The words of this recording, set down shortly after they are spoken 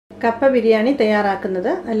കപ്പ ബിരിയാണി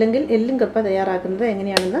തയ്യാറാക്കുന്നത് അല്ലെങ്കിൽ എല്ലും കപ്പ തയ്യാറാക്കുന്നത്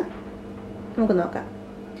എങ്ങനെയാണെന്ന് നമുക്ക് നോക്കാം.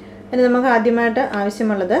 അതിന് നമുക്ക് ആദ്യമായിട്ട്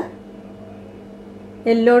ആവശ്യമുള്ളത്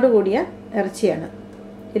എല്ലോട് കൂടിയ ഇറച്ചിയാണ്.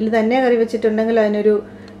 എല്ല് തന്നെ കറി വെച്ചിട്ടുണ്ടെങ്കിൽ അതിനൊരു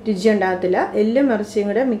രുചി ഉണ്ടാകത്തില്ല. എല്ലും ഇറച്ചിയും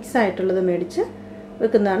കൂടെ മിക്സ് ആയിട്ടുള്ളത് മേടിച്ച്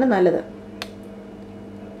വെക്കുന്നതാണ് നല്ലത്.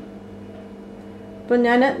 അപ്പോൾ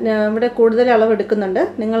ഞാൻ ഇവിടെ കൂടുതൽ അളവ് എടുക്കുന്നുണ്ട്.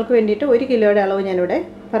 നിങ്ങൾക്ക് വേണ്ടിയിട്ട് 1 കിലോയുടെ അളവ് ഞാനിവിടെ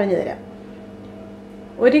പറഞ്ഞു തരാം.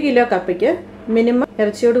 1 കിലോ കപ്പയ്ക്ക് മിനിമം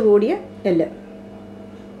ഇറച്ചിയോട് കൂടിയ എല്ല്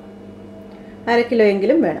 1/2 കിലോ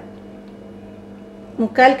എങ്കിലും വേണം.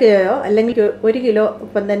 3/4 കിലോയോ അല്ലെങ്കിൽ 1 കിലോ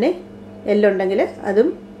ഒപ്പം തന്നെ എല്ലുണ്ടെങ്കിൽ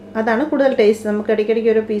അതാണ് കൂടുതൽ ടേസ്റ്റ്. നമുക്ക്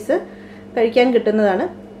ഇടയ്ക്കിടയ്ക്ക് ഒരു പീസ് കഴിക്കാൻ കിട്ടുന്നതാണ്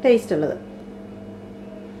ടേസ്റ്റ് ഉള്ളത്.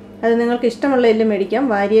 അത് നിങ്ങൾക്ക് ഇഷ്ടമുള്ള എല്ല് മേടിക്കാം.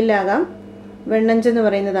 വാരിയെല്ലാകാം, വെണ്ണഞ്ചെന്ന്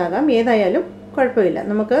പറയുന്നതാകാം, ഏതായാലും കുഴപ്പമില്ല.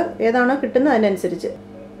 നമുക്ക് ഏതാണോ കിട്ടുന്നത് അതിനനുസരിച്ച്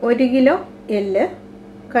 1 കിലോ എല്ല്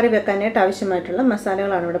കറി വെക്കാനായിട്ട് ആവശ്യമായിട്ടുള്ള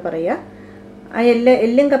മസാലകളാണ് ഇവിടെ പറയുക. ആ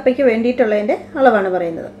എല്ലും കപ്പയ്ക്ക് വേണ്ടിയിട്ടുള്ളതിൻ്റെ അളവാണ്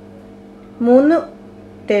പറയുന്നത്. 3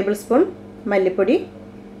 ടേബിൾ സ്പൂൺ മല്ലിപ്പൊടി,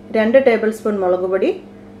 2 ടേബിൾ സ്പൂൺ മുളക് പൊടി.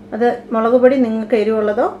 അത് മുളക് പൊടി നിങ്ങൾക്ക്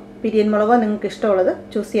എരിവുള്ളതോ പിരിയൻ മുളകോ നിങ്ങൾക്ക് ഇഷ്ടമുള്ളത്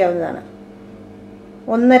ചൂസ് ചെയ്യാവുന്നതാണ്.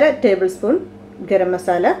 1.5 table spoon garam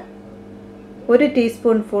masala, 1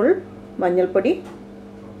 teaspoon full മഞ്ഞൾപ്പൊടി,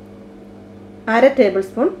 1/2 ടേബിൾ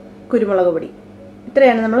സ്പൂൺ കുരുമുളക് പൊടി.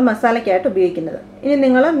 ഇത്രയാണ് നമ്മൾ മസാലയ്ക്കായിട്ട് ഉപയോഗിക്കുന്നത്. ഇനി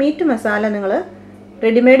നിങ്ങൾ മീറ്റ് മസാല നിങ്ങൾ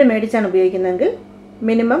റെഡിമെയ്ഡ് മേടിച്ചാണ് ഉപയോഗിക്കുന്നതെങ്കിൽ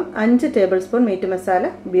minimum 5 table spoon meet masala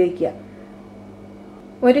ഉപയോഗിക്കുക.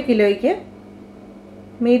 1 കിലോയ്ക്ക്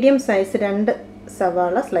മീഡിയം സൈസ് 2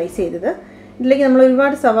 സവാള സ്ലൈസ് ചെയ്തത്. ഇതിലേക്ക് നമ്മൾ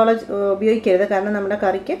ഒരുപാട് സവാള ഉപയോഗിക്കരുത്, കാരണം നമ്മുടെ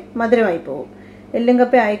കറിക്ക് മധുരമായി പോകും. എല്ലും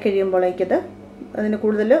കപ്പ ആയി കഴിയുമ്പോഴേക്കത് അതിന്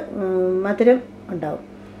കൂടുതൽ മധുരം ഉണ്ടാവും.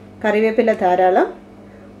 കറിവേപ്പില ധാരാളം,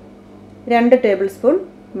 2 ടേബിൾ സ്പൂൺ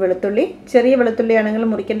വെളുത്തുള്ളി. ചെറിയ വെളുത്തുള്ളി ആണെങ്കിൽ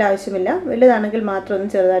മുറിക്കേണ്ട ആവശ്യമില്ല, വലുതാണെങ്കിൽ മാത്രം ഒന്ന്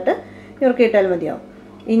ചെറുതായിട്ട് ഞുറുക്കിയിട്ടാൽ മതിയാവും.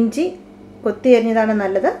 ഇഞ്ചി കൊത്തി അരിഞ്ഞതാണ്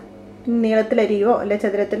നല്ലത്. നീളത്തിലരിയോ അല്ലെ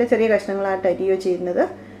ചതുരത്തിൽ ചെറിയ കഷ്ണങ്ങളായിട്ട് അരിയോ ചെയ്യുന്നത്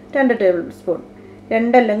 2 ടേബിൾ സ്പൂൺ.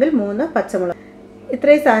 2 അല്ലെങ്കിൽ 3 പച്ചമുളക്.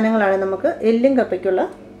 ഇത്രയും സാധനങ്ങളാണ് നമുക്ക് എല്ലും കപ്പയ്ക്കുള്ള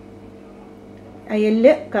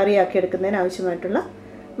എല്ല് കറിയാക്കി എടുക്കുന്നതിന് ആവശ്യമായിട്ടുള്ള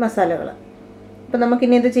മസാലകൾ. അപ്പോൾ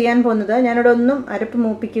നമുക്കിനി ഇത് ചെയ്യാൻ പോകുന്നത്, ഞാനിവിടെ ഒന്നും അരപ്പ്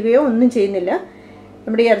മൂപ്പിക്കുകയോ ഒന്നും ചെയ്യുന്നില്ല.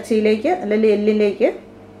 നമ്മുടെ ഈ ഇറച്ചിയിലേക്ക് അല്ലെങ്കിൽ എല്ലിലേക്ക്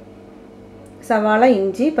സവാള,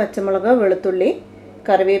 ഇഞ്ചി, പച്ചമുളക്, വെളുത്തുള്ളി,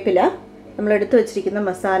 കറിവേപ്പില, നമ്മളെടുത്ത് വെച്ചിരിക്കുന്ന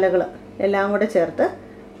മസാലകൾ എല്ലാം കൂടെ ചേർത്ത്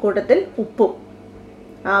കൂട്ടത്തിൽ ഉപ്പും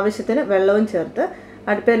ആവശ്യത്തിന് വെള്ളവും ചേർത്ത്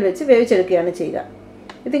അടുപ്പയിൽ വെച്ച് വേവിച്ചെടുക്കുകയാണ് ചെയ്യുക.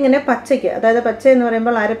 ഇതിങ്ങനെ പച്ചയ്ക്ക്, അതായത് പച്ച എന്ന്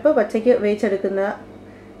പറയുമ്പോൾ അരപ്പ് പച്ചയ്ക്ക് വേവിച്ചെടുക്കുന്ന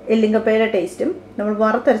എല്ലുങ്കപ്പയുടെ ടേസ്റ്റും നമ്മൾ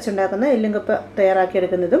വറുത്തരച്ചുണ്ടാക്കുന്ന എല്ലുങ്കപ്പ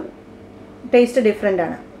തയ്യാറാക്കിയെടുക്കുന്നതും ടേസ്റ്റ് ഡിഫറെൻ്റ്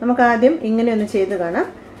ആണ്. നമുക്ക് ആദ്യം ഇങ്ങനെയൊന്ന് ചെയ്ത് കാണാം.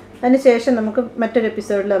 അതിനുശേഷം നമുക്ക് മറ്റൊരു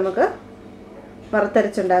എപ്പിസോഡിൽ നമുക്ക്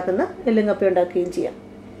വറുത്തരച്ചുണ്ടാക്കുന്ന എല്ലുങ്കപ്പ ഉണ്ടാക്കുകയും ചെയ്യാം.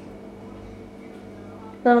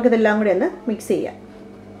 നമുക്കിതെല്ലാം കൂടി ഒന്ന് മിക്സ് ചെയ്യാം.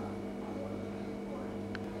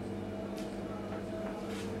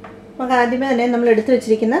 നമുക്ക് ആദ്യമേ തന്നെ നമ്മൾ എടുത്തു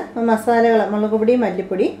വെച്ചിരിക്കുന്ന മസാലകൾ, മുളക് പൊടി,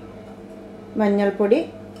 മല്ലിപ്പൊടി, മഞ്ഞൾപ്പൊടി,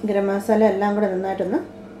 ഗരം മസാല എല്ലാം കൂടെ നന്നായിട്ടൊന്ന്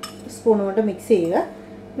സ്പൂൺ കൊണ്ട് മിക്സ് ചെയ്യുക.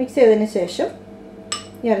 മിക്സ് ചെയ്തതിന് ശേഷം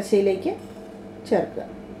ഇറച്ചിയിലേക്ക് ചേർക്കുക.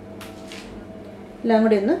 എല്ലാം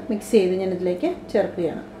കൂടി ഒന്ന് മിക്സ് ചെയ്ത് ഞാനിതിലേക്ക്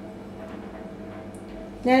ചേർക്കുകയാണ്.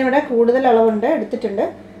 ഞാനിവിടെ കൂടുതൽ അളവുണ്ട് എടുത്തിട്ടുണ്ട്.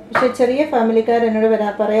 പക്ഷേ ചെറിയ ഫാമിലിക്കാർ എന്നോട്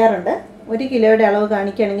പറയാറുണ്ട് 1 കിലോയുടെ അളവ്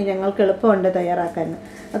കാണിക്കുകയാണെങ്കിൽ ഞങ്ങൾക്ക് എളുപ്പമുണ്ട് തയ്യാറാക്കാൻ.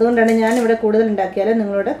 അതുകൊണ്ടാണ് ഞാനിവിടെ കൂടുതൽ ഉണ്ടാക്കിയാൽ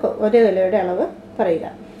നിങ്ങളോട് 1 കിലോയുടെ അളവ്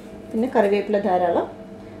പറയുക. പിന്നെ കറിവേപ്പില ധാരാളം,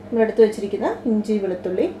 നമ്മളെടുത്ത് വെച്ചിരിക്കുന്ന ഇഞ്ചി,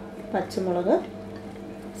 വെളുത്തുള്ളി, പച്ചമുളക്,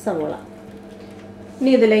 സവോള.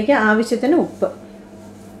 ഇനി ഇതിലേക്ക് ആവശ്യത്തിന് ഉപ്പ്,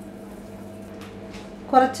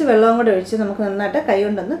 കുറച്ച് വെള്ളവും കൂടെ ഒഴിച്ച് നമുക്ക് നന്നായിട്ട് കൈ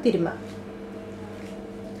കൊണ്ടൊന്ന് തിരുമാം.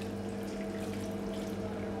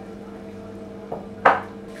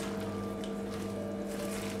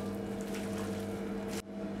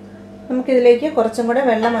 നമുക്കിതിലേക്ക് കുറച്ചും കൂടെ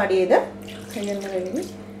വെള്ളം ആഡ് ചെയ്ത്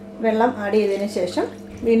വെള്ളം ആഡ് ചെയ്തതിന് ശേഷം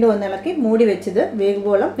വീണ്ടും ഒന്ന് ഇളക്കി മൂടി വെച്ചത്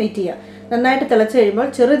വേകുവോളം വെയിറ്റ് ചെയ്യുക. നന്നായിട്ട് തിളച്ച് കഴിയുമ്പോൾ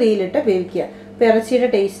ചെറു തീയിലിട്ട് വേവിക്കുക. അപ്പോൾ ഇറച്ചിയുടെ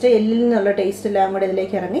ടേസ്റ്റ്, എല്ലിൽ നിന്നുള്ള ടേസ്റ്റ് എല്ലാം കൂടെ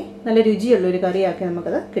ഇതിലേക്ക് ഇറങ്ങി നല്ല രുചിയുള്ളൊരു കറിയാക്കി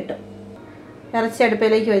നമുക്കത് കിട്ടും. ഇറച്ചി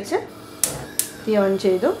അടുപ്പിലേക്ക് വെച്ച് തീ ഓൺ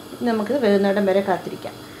ചെയ്തു. നമുക്കിത് വേകുന്നിടം വരെ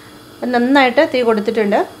കാത്തിരിക്കാം. നന്നായിട്ട് തീ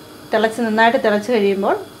കൊടുത്തിട്ടുണ്ട്. നന്നായിട്ട് തിളച്ച്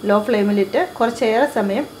കഴിയുമ്പോൾ ലോ ഫ്ലെയിമിലിട്ട് കുറച്ചേറെ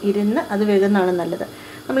സമയം ഇരുന്ന് അത് വേകുന്നതാണ് നല്ലത്.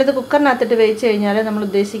 നമ്മളിത് കുക്കറിനകത്തിട്ട് വേവിച്ച് കഴിഞ്ഞാൽ നമ്മൾ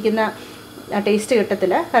ഉദ്ദേശിക്കുന്ന ടേസ്റ്റ്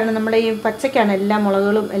കിട്ടത്തില്ല. കാരണം നമ്മുടെ ഈ പച്ചയ്ക്കാണ് എല്ലാ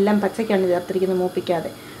മുളകുകളും എല്ലാം പച്ചയ്ക്കാണ് ചേർത്തിരിക്കുന്നത്, മൂപ്പിക്കാതെ.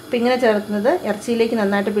 അപ്പോൾ ഇങ്ങനെ ചേർക്കുന്നത് ഇറച്ചിയിലേക്ക്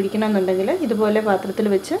നന്നായിട്ട് പിടിക്കണമെന്നുണ്ടെങ്കിൽ ഇതുപോലെ പാത്രത്തിൽ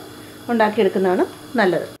വെച്ച് ഉണ്ടാക്കിയെടുക്കുന്നതാണ്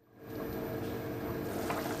നല്ലത്.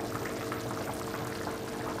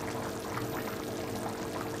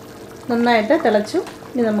 നന്നായിട്ട് തിളച്ചു.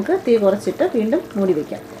 ഇനി നമുക്ക് തീ കുറച്ചിട്ട് വീണ്ടും മൂടി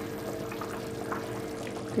വയ്ക്കാം.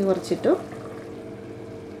 തീ കുറച്ചിട്ടു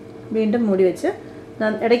വീണ്ടും മൂടി വെച്ച്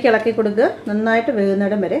ഇടയ്ക്ക് ഇളക്കി കൊടുക്കുക. നന്നായിട്ട്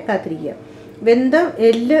വേകുന്നിടം വരെ കാത്തിരിക്കുക. വെന്ത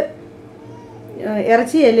എല്ല്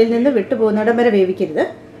ഇറച്ചി എല്ലിൽ നിന്ന് വിട്ടു പോകുന്നിടം വരെ വേവിക്കരുത്.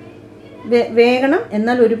 വേകണം,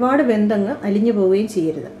 എന്നാൽ ഒരുപാട് വെന്തങ്ങ് അലിഞ്ഞു പോവുകയും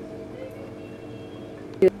ചെയ്യരുത്.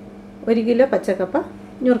 1 കിലോ പച്ചക്കപ്പ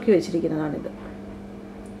ഞുറുക്കി വെച്ചിരിക്കുന്നതാണിത്.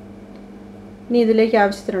 ഇനി ഇതിലേക്ക്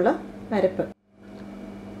ആവശ്യത്തിനുള്ള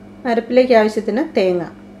അരപ്പിലേക്ക് ആവശ്യത്തിന് തേങ്ങ.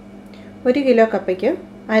 1 കിലോ കപ്പയ്ക്ക്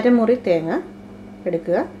അരമുറി തേങ്ങ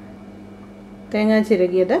എടുക്കുക. തേങ്ങ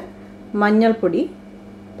ചിരകിയത്, മഞ്ഞൾപ്പൊടി,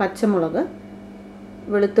 പച്ചമുളക്,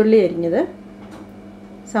 വെളുത്തുള്ളി അരിഞ്ഞത്,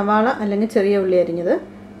 സവാള അല്ലെങ്കിൽ ചെറിയ ഉള്ളി അരിഞ്ഞത്,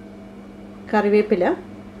 കറിവേപ്പില,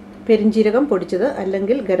 പെരിഞ്ജീരകം പൊടിച്ചത്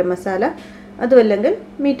അല്ലെങ്കിൽ ഗരം മസാല, അതുമല്ലെങ്കിൽ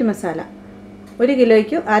മീറ്റ് മസാല 1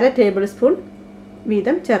 കിലോയ്ക്ക് 1/2 ടേബിൾ സ്പൂൺ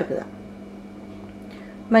വീതം ചേർക്കുക.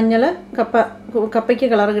 മഞ്ഞൾ, കപ്പയ്ക്ക്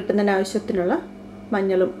കളർ കിട്ടുന്നതിന് ആവശ്യത്തിനുള്ള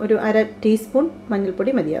മഞ്ഞളും 1/2 ടീസ്പൂൺ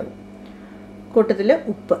മഞ്ഞൾപ്പൊടി മതിയാകും. കൂട്ടത്തിൽ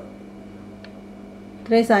ഉപ്പ്.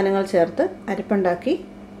 ഇത്രയും സാധനങ്ങൾ ചേർത്ത് അരപ്പുണ്ടാക്കി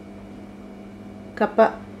കപ്പ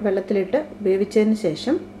വെള്ളത്തിലിട്ട് വേവിച്ചതിന്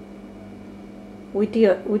ശേഷം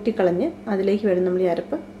ഊറ്റിക്കളഞ്ഞ് അതിലേക്ക് വേണം നമ്മൾ ഈ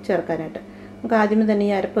അരപ്പ് ചേർക്കാനായിട്ട്. നമുക്ക് ആദ്യമേ തന്നെ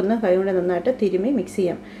ഈ അരപ്പൊന്ന് കൈകൊണ്ട് നന്നായിട്ട് തിരുമ്മി മിക്സ്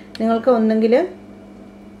ചെയ്യാം. നിങ്ങൾക്ക് ഒന്നെങ്കിൽ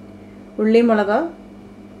ഉള്ളിയും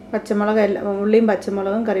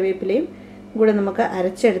പച്ചമുളകും കറിവേപ്പിലയും കൂടെ നമുക്ക്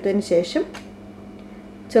അരച്ചെടുത്തതിന് ശേഷം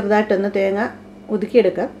ചെറുതായിട്ടൊന്ന് തേങ്ങ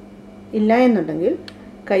ഒതുക്കിയെടുക്കാം. ഇല്ല എന്നുണ്ടെങ്കിൽ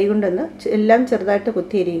കൈകൊണ്ടൊന്ന് എല്ലാം ചെറുതായിട്ട്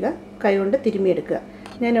കുത്തിയരിയുക, കൈകൊണ്ട് തിരുമ്മിയെടുക്കുക.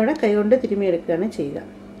 ഞാനിവിടെ കൈകൊണ്ട് തിരുമ്മിയെടുക്കുകയാണ് ചെയ്യുക.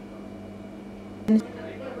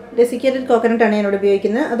 ഡെസിക്കേറ്റഡ് കോക്കനട്ടാണ് ഞാനിവിടെ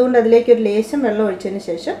ഉപയോഗിക്കുന്നത്. അതുകൊണ്ട് അതിലേക്ക് ഒരു ലേശം വെള്ളം ഒഴിച്ചതിന്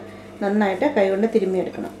ശേഷം നന്നായിട്ട് കൈകൊണ്ട്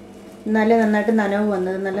തിരുമ്മിയെടുക്കണം. എന്നാലേ നന്നായിട്ട് നനവ്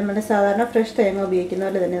വന്നത് നമ്മുടെ സാധാരണ ഫ്രഷ് തേങ്ങ ഉപയോഗിക്കുന്ന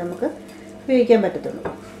പോലെ തന്നെ നമുക്ക് ഉപയോഗിക്കാൻ പറ്റത്തുള്ളൂ.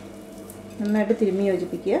 നന്നായിട്ട് തിരുമ്മി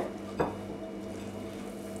യോജിപ്പിക്കുക.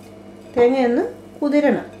 തേങ്ങയൊന്ന്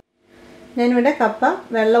കുതിരണം. ഞാനിവിടെ കപ്പ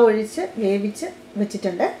വെള്ളം ഒഴിച്ച് വേവിച്ച്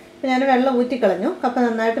വെച്ചിട്ടുണ്ട്. അപ്പോൾ ഞാൻ വെള്ളം ഊറ്റിക്കളഞ്ഞു. കപ്പ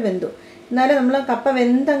നന്നായിട്ട് വെന്തു. എന്നാലും നമ്മൾ കപ്പ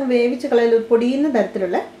വെന്തങ്ങ് വേവിച്ച് കളയൽ പൊടിയുന്ന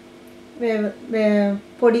തരത്തിലുള്ള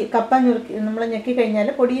കപ്പ നമ്മൾ ഞെക്കി കഴിഞ്ഞാൽ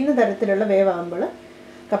പൊടിയുന്ന തരത്തിലുള്ള വേവാകുമ്പോൾ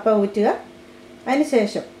കപ്പ ഊറ്റുക. അതിന്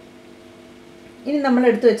ശേഷം ഇനി നമ്മൾ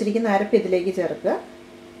എടുത്തു വെച്ചിരിക്കുന്ന അരപ്പ് ഇതിലേക്ക് ചേർക്കുക.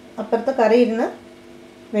 അപ്പുറത്ത് കറി ഇരുന്ന്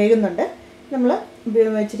വേകുന്നുണ്ട്. നമ്മൾ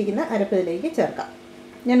വെച്ചിരിക്കുന്ന അരപ്പ് ഇതിലേക്ക് ചേർക്കാം.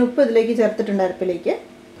 ഞാൻ ഉപ്പ് ഇതിലേക്ക് ചേർത്തിട്ടുണ്ട് അരപ്പിലേക്ക്.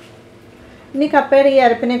 ഇനി കപ്പയുടെ ഈ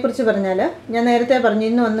അരപ്പിനെ കുറിച്ച് പറഞ്ഞാൽ, ഞാൻ നേരത്തെ പറഞ്ഞു,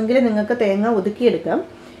 ഇന്ന് ഒന്നെങ്കിൽ നിങ്ങൾക്ക് തേങ്ങ ഒതുക്കിയെടുക്കാം.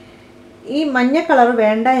 ഈ മഞ്ഞ കളർ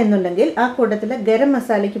വേണ്ട എന്നുണ്ടെങ്കിൽ ആ കൂട്ടത്തിൽ ഗരം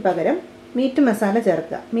മസാലയ്ക്ക് പകരം മീറ്റ് മസാല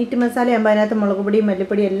ചേർക്കുക. മീറ്റ് മസാല ആകുമ്പോൾ അതിനകത്ത് മുളക് പൊടിയും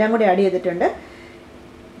മല്ലിപ്പൊടിയും എല്ലാം കൂടി ആഡ് ചെയ്തിട്ടുണ്ട്.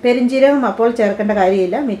 പെരിഞ്ജീരകം അപ്പോൾ ചേർക്കേണ്ട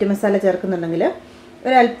കാര്യമില്ല. മീറ്റ് മസാല ചേർക്കുന്നുണ്ടെങ്കിൽ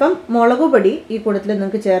ഒരല്പം മുളക് പൊടി ഈ കൂട്ടത്തിൽ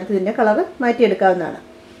നിങ്ങൾക്ക് ചേർത്ത് ഇതിൻ്റെ കളർ മാറ്റിയെടുക്കാവുന്നതാണ്.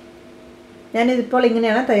 ഞാനിതിപ്പോൾ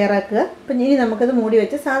ഇങ്ങനെയാണ് തയ്യാറാക്കുക. അപ്പം ഇനി നമുക്കത് മൂടി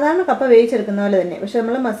വെച്ച് സാധാരണ കപ്പ വേവിച്ചെടുക്കുന്ന പോലെ തന്നെ, പക്ഷേ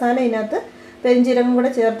നമ്മൾ മസാല ഇതിനകത്ത് പെരിഞ്ജീരകം കൂടെ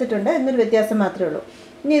ചേർത്തിട്ടുണ്ട് എന്നൊരു വ്യത്യാസം മാത്രമേ ഉള്ളൂ.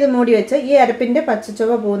 ഇനി ഇത് മൂടി വെച്ച് ഈ അരപ്പിൻ്റെ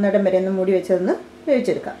പച്ചച്ചുവ പോകുന്നിടം വരെ ഒന്ന് മൂടി വെച്ചതൊന്ന്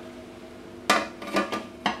വേവിച്ചെടുക്കാം.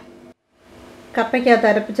 കപ്പയ്ക്കകത്ത്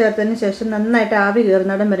അരപ്പ് ചേർത്തതിന് ശേഷം നന്നായിട്ട് ആവി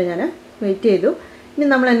കയറുന്നിടം വരെ ഞാൻ വെയിറ്റ് ചെയ്തു. ഇനി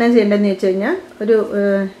നമ്മൾ എന്നാ ചെയ്യേണ്ടതെന്ന് വെച്ച് കഴിഞ്ഞാൽ, ഒരു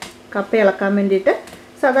കപ്പ ഇളക്കാൻ വേണ്ടിയിട്ട്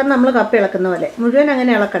സാധാരണ നമ്മൾ കപ്പ ഇളക്കുന്ന പോലെ മുഴുവൻ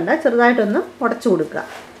അങ്ങനെ ഇളക്കണ്ട, ചെറുതായിട്ടൊന്ന് ഉടച്ചു കൊടുക്കുക.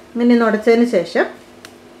 ഇങ്ങനെ ഒന്ന് ഉടച്ചതിന് ശേഷം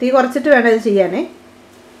തീ കുറച്ചിട്ട് വേണം ഇത് ചെയ്യാനേ.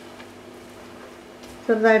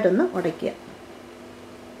 ചെറുതായിട്ടൊന്ന് ഉടയ്ക്കുക.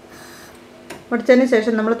 ഉടച്ചതിന്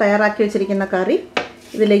ശേഷം നമ്മൾ തയ്യാറാക്കി വെച്ചിരിക്കുന്ന കറി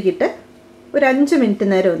ഇതിലേക്കിട്ട് ഒരു 5 മിനിറ്റ്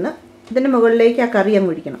നേരം ഒന്ന് ഇതിൻ്റെ മുകളിലേക്ക് ആ കറി അങ്ങ്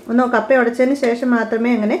ഒഴിക്കണം. ഒന്ന് കപ്പ ഉടച്ചതിന് ശേഷം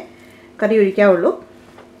മാത്രമേ അങ്ങനെ കറി ഒഴിക്കാവുള്ളൂ.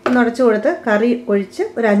 ഒന്ന് ഉടച്ചു കൊടുത്ത് കറി ഒഴിച്ച്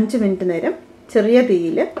ഒരു 5 മിനിറ്റ് നേരം ചെറിയ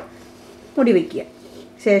തീയിൽ മൂടി വയ്ക്കുക.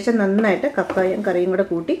 ശേഷം നന്നായിട്ട് കപ്പയും കറിയും കൂടെ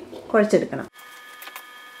കൂട്ടി കുഴച്ചെടുക്കണം.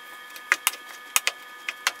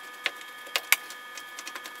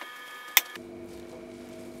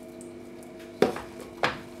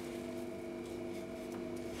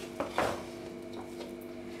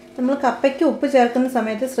 നമ്മൾ കപ്പയ്ക്ക് ഉപ്പ് ചേർക്കുന്ന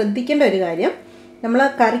സമയത്ത് ശ്രദ്ധിക്കേണ്ട ഒരു കാര്യം, നമ്മൾ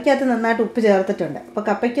കറിക്കകത്ത് നന്നായിട്ട് ഉപ്പ് ചേർത്തിട്ടുണ്ട്.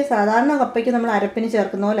 അപ്പോൾ സാധാരണ കപ്പയ്ക്ക് നമ്മൾ അരപ്പിന്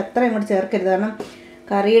ചേർക്കുന്ന പോലെ എത്ര ഇങ്ങോട്ട് ചേർക്കരുത്. കാരണം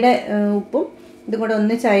കറിയുടെ ഉപ്പും ഇതും കൂടെ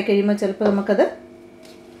ഒന്നിച്ചായി കഴിയുമ്പോൾ ചിലപ്പോൾ നമുക്കത്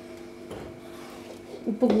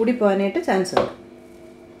ഉപ്പ് കൂടിപ്പോകാനായിട്ട് ചാൻസ് ഉണ്ട്.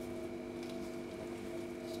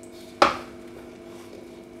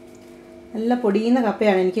 നല്ല പൊടിയുന്ന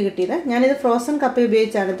കപ്പയാണ് എനിക്ക് കിട്ടിയത്. ഞാനിത് ഫ്രോസൺ കപ്പ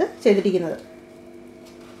ഉപയോഗിച്ചാണ് ഇത് ചെയ്തിരിക്കുന്നത്.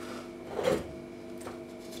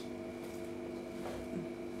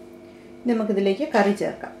 നമുക്കിതിലേക്ക് കറി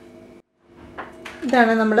ചേർക്കാം.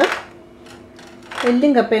 ഇതാണ് നമ്മൾ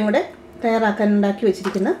എല്ലും കപ്പയും കൂടെ തയ്യാറാക്കാൻ ഉണ്ടാക്കി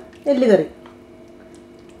വെച്ചിരിക്കുന്ന എല്ല് കറി.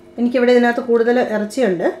 എനിക്കിവിടെ ഇതിനകത്ത് കൂടുതൽ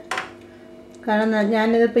ഇറച്ചിയുണ്ട്. കാരണം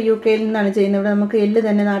ഞാനിതിപ്പോൾ UK യിൽ നിന്നാണ് ചെയ്യുന്നത്. ഇവിടെ നമുക്ക് എല്ല്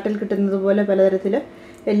തന്നെ നാട്ടിൽ കിട്ടുന്നത് പോലെ പലതരത്തിൽ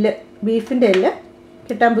ബീഫിൻ്റെ എല്ല്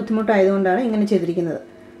കിട്ടാൻ ബുദ്ധിമുട്ടായതുകൊണ്ടാണ് ഇങ്ങനെ ചെയ്തിരിക്കുന്നത്.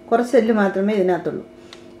 കുറച്ച് എല്ല് മാത്രമേ ഇതിനകത്തുള്ളൂ.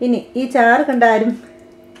 ഇനി ഈ ചാറ് കണ്ട ആരും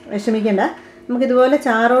വിഷമിക്കേണ്ട. നമുക്കിതുപോലെ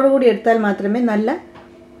ചാറോടുകൂടി എടുത്താൽ മാത്രമേ നല്ല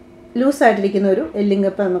ലൂസായിട്ടിരിക്കുന്ന ഒരു എല്ലും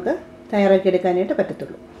കപ്പ നമുക്ക് തയ്യാറാക്കി എടുക്കാനായിട്ട്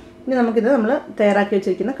പറ്റത്തുള്ളൂ. ഇനി നമുക്കിത് നമ്മൾ തയ്യാറാക്കി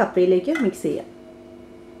വെച്ചിരിക്കുന്ന കപ്പയിലേക്ക് മിക്സ് ചെയ്യാം.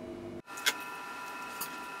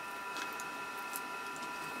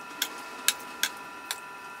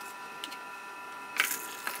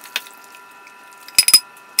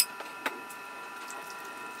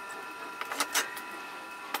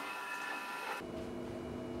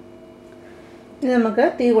 ഇനി നമുക്ക്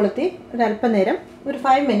തീ കൊളുത്തി ഒരല്പം നേരം ഒരു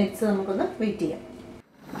 5 മിനിറ്റ്സ് നമുക്കൊന്ന് വെയിറ്റ് ചെയ്യാം.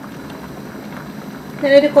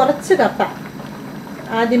 ഞാനൊരു കുറച്ച് കപ്പ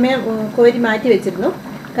ആദ്യമേ കോരി മാറ്റി വെച്ചിരുന്നു.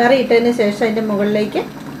 കറി ഇട്ടതിന് ശേഷം അതിൻ്റെ മുകളിലേക്ക്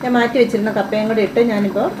ഞാൻ മാറ്റി വെച്ചിരുന്ന കപ്പയും കൂടി ഇട്ട്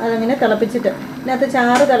ഞാനിപ്പോൾ അതങ്ങനെ തിളപ്പിച്ചിട്ട് ഇതിനകത്ത്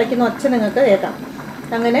ചാറ് തിളയ്ക്കുന്ന ഒച്ച നിങ്ങൾക്ക് കേൾക്കാം.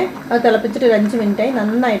 അങ്ങനെ അത് തിളപ്പിച്ചിട്ട് ഒരു 5 മിനിറ്റായി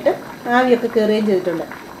നന്നായിട്ട് ആവിയൊക്കെ കയറുകയും ചെയ്തിട്ടുണ്ട്.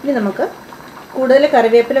 ഇനി നമുക്ക് കൂടുതൽ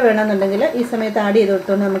കറിവേപ്പില വേണമെന്നുണ്ടെങ്കിൽ ഈ സമയത്ത് ആഡ് ചെയ്ത്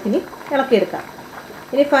കൊടുത്തുകൊണ്ട് നമുക്കിനി ഇളക്കിയെടുക്കാം.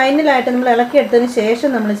 ഇനി ഫൈനലായിട്ട് നമ്മൾ ഇളക്കിയെടുത്തതിന് ശേഷം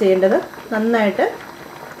നമ്മൾ ചെയ്യേണ്ടത് നന്നായിട്ട്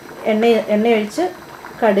എണ്ണയൊഴിച്ച്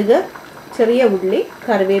കടുക്, ചെറിയ ഉള്ളി,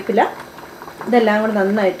 കറിവേപ്പില ഇതെല്ലാം കൂടെ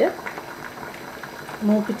നന്നായിട്ട്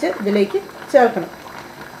മൂപ്പിച്ച് ഇതിലേക്ക് ചേർക്കണം.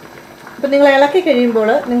 അപ്പോൾ നിങ്ങൾ ഇളക്കി കഴിയുമ്പോൾ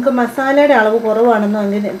നിങ്ങൾക്ക് മസാലയുടെ അളവ് കുറവാണെന്നോ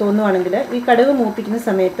തോന്നുവാണെങ്കിൽ ഈ കടുക് മൂപ്പിക്കുന്ന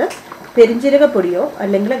സമയത്ത് പെരിഞ്ജീരകപ്പൊടിയോ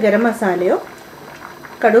അല്ലെങ്കിൽ ഗരം മസാലയോ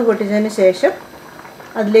കടുക് പൊട്ടിച്ചതിന് ശേഷം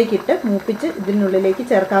അതിലേക്കിട്ട് മൂപ്പിച്ച് ഇതിനുള്ളിലേക്ക്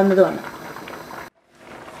ചേർക്കാവുന്നതുമാണ്.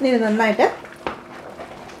 ഇനി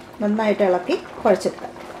നന്നായിട്ട് ഇളക്കി കുഴച്ചെടുക്കാം.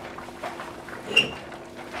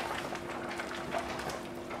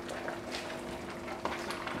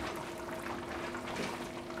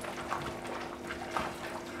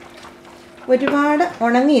 ഒരുപാട്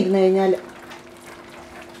ഉണങ്ങിയിരുന്നു കഴിഞ്ഞാൽ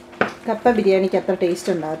കപ്പ ബിരിയാണിക്ക് അത്ര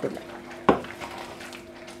ടേസ്റ്റ് ഉണ്ടാകത്തില്ല.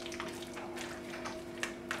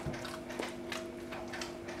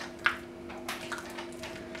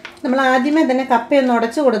 നമ്മൾ ആദ്യമേ തന്നെ കപ്പയൊന്ന്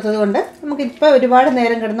ഉടച്ചു കൊടുത്തത് കൊണ്ട് നമുക്കിപ്പോൾ ഒരുപാട്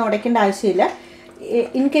നേരം കിടന്ന് ഉടയ്ക്കേണ്ട ആവശ്യമില്ല.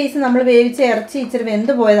 ഇൻ കേസ് നമ്മൾ വേവിച്ച ഇറച്ചി ഇച്ചിരി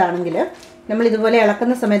വെന്ത് പോയതാണെങ്കിൽ നമ്മൾ ഇതുപോലെ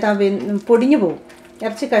ഇളക്കുന്ന സമയത്ത് ആ പൊടിഞ്ഞു പോകും.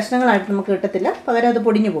 ഇറച്ചി കഷ്ണങ്ങളായിട്ട് നമുക്ക് കിട്ടത്തില്ല, പകരം അത്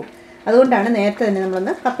പൊടിഞ്ഞു പോകും. അതുകൊണ്ടാണ് നേരത്തെ തന്നെ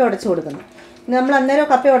നമ്മളൊന്ന് കപ്പ ഉടച്ചു കൊടുക്കുന്നത്. നമ്മൾ അന്നേരം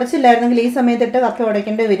കപ്പ ഉടച്ചില്ലായിരുന്നെങ്കിൽ ഈ സമയത്തിട്ട് കപ്പ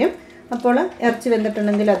ഉടയ്ക്കേണ്ടി വരും. അപ്പോൾ ഇറച്ചി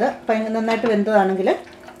വെന്തിട്ടുണ്ടെങ്കിൽ അത് നന്നായിട്ട് വെന്തതാണെങ്കിൽ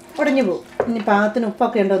ഉടഞ്ഞു പോകും. ഇനി പാകത്തിന്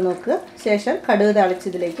ഉപ്പൊക്കെ ഉണ്ടോ എന്ന് നോക്കുക. ശേഷം കടുക് താളിച്ച്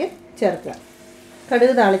ഇതിലേക്ക് ചേർക്കുക.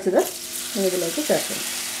 കടുക് താളിച്ചത് ഇതിലേക്ക് ചേർക്കണം.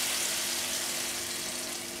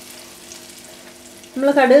 നമ്മൾ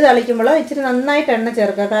കടുക് താളിക്കുമ്പോൾ ഇച്ചിരി നന്നായിട്ട് എണ്ണ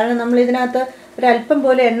ചേർക്കുക. കാരണം നമ്മൾ ഇതിനകത്ത് ഒരല്പം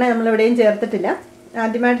പോലെ എണ്ണ നമ്മളെവിടെയും ചേർത്തിട്ടില്ല.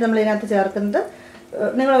 ആദ്യമായിട്ട് നമ്മൾ ഇതിനകത്ത് ചേർക്കുന്നത്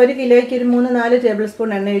നിങ്ങൾ 1 കിലോയ്ക്ക് ഒരു 3-4 ടേബിൾ സ്പൂൺ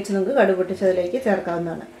എണ്ണ ഒഴിച്ച് നിങ്ങൾക്ക് കടുക് പൊട്ടിച്ചതിലേക്ക്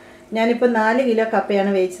ചേർക്കാവുന്നതാണ്. ഞാനിപ്പോൾ 4 കിലോ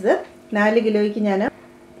കപ്പയാണ് വേവിച്ചത്. 4 കിലോയ്ക്ക് ഞാൻ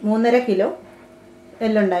 3.5 കിലോ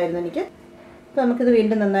എല്ലുണ്ടായിരുന്നു എനിക്ക്. അപ്പോൾ നമുക്കിത്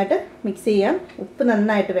വീണ്ടും നന്നായിട്ട് മിക്സ് ചെയ്യാം. ഉപ്പ്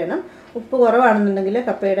നന്നായിട്ട് വേണം. ഉപ്പ് കുറവാണെന്നുണ്ടെങ്കിൽ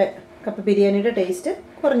കപ്പ ബിരിയാണിയുടെ ടേസ്റ്റ്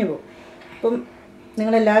കുറഞ്ഞു പോകും. അപ്പം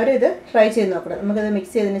നിങ്ങളെല്ലാവരും ഇത് ട്രൈ ചെയ്ത് നോക്കണം. നമുക്കത്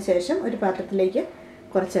മിക്സ് ചെയ്തതിന് ശേഷം ഒരു പാത്രത്തിലേക്ക്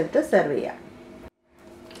കുറച്ചെടുത്ത് സെർവ് ചെയ്യാം.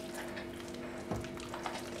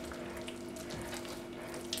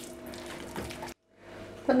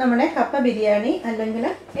 അപ്പം നമ്മുടെ കപ്പ ബിരിയാണി അല്ലെങ്കിൽ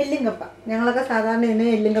എല്ലും കപ്പ, ഞങ്ങളൊക്കെ സാധാരണ ഇതിന്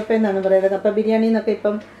എല്ലും കപ്പ എന്നാണ് പറയുന്നത്. കപ്പ ബിരിയാണി എന്നൊക്കെ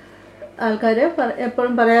ഇപ്പം ആൾക്കാർ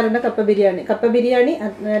എപ്പോഴും പറയാറുണ്ട്. കപ്പ ബിരിയാണി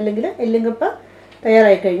അല്ലെങ്കിൽ എല്ലും കപ്പ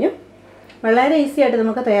തയ്യാറായി കഴിഞ്ഞു. വളരെ ഈസി ആയിട്ട്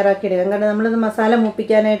നമുക്ക് തയ്യാറാക്കിയെടുക്കാം. കാരണം നമ്മളിത് മസാല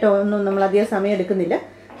മൂപ്പിക്കാനായിട്ടോ ഒന്നും നമ്മൾ അധികം സമയം എടുക്കുന്നില്ല.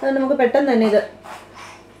 അതുകൊണ്ട് നമുക്ക് പെട്ടെന്ന് തന്നെ ഇത്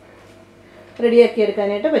റെഡിയാക്കി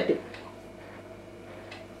എടുക്കാനായിട്ട് പറ്റും.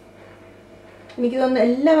 എനിക്ക് തോന്നുന്നു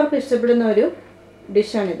എല്ലാവർക്കും ഇഷ്ടപ്പെടുന്ന ഒരു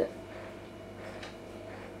ഡിഷാണിത്.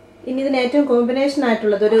 ഇനി ഇതിന് ഏറ്റവും കോമ്പിനേഷൻ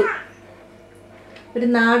ആയിട്ടുള്ളത് ഒരു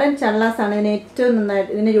നാടൻ ചള്ളാസാണ് ഇതിന് ഏറ്റവും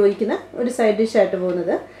നന്നായിട്ട് ഇതിന് യോജിക്കുന്ന ഒരു സൈഡ് ഡിഷായിട്ട്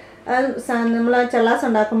പോകുന്നത്. നമ്മൾ ആ ചള്ളാസ്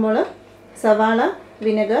ഉണ്ടാക്കുമ്പോൾ സവാള,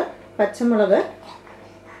 വിനെഗർ, പച്ചമുളക്,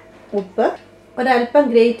 ഉപ്പ്, ഒരല്പം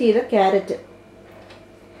ഗ്രേറ്റ് ചെയ്ത ക്യാരറ്റ്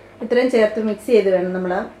ഇത്രയും ചേർത്ത് മിക്സ് ചെയ്ത് വേണം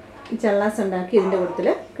നമ്മൾ ആ ചള്ളാസ് ഉണ്ടാക്കി ഇതിൻ്റെ കൂട്ടത്തിൽ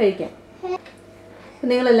കഴിക്കാൻ.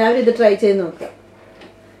 നിങ്ങളെല്ലാവരും ഇത് ട്രൈ ചെയ്ത് നോക്കുക.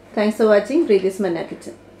 താങ്ക്സ് ഫോർ വാച്ചിങ് പ്രീതീസ് മന്ന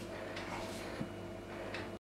കിച്ചൻ.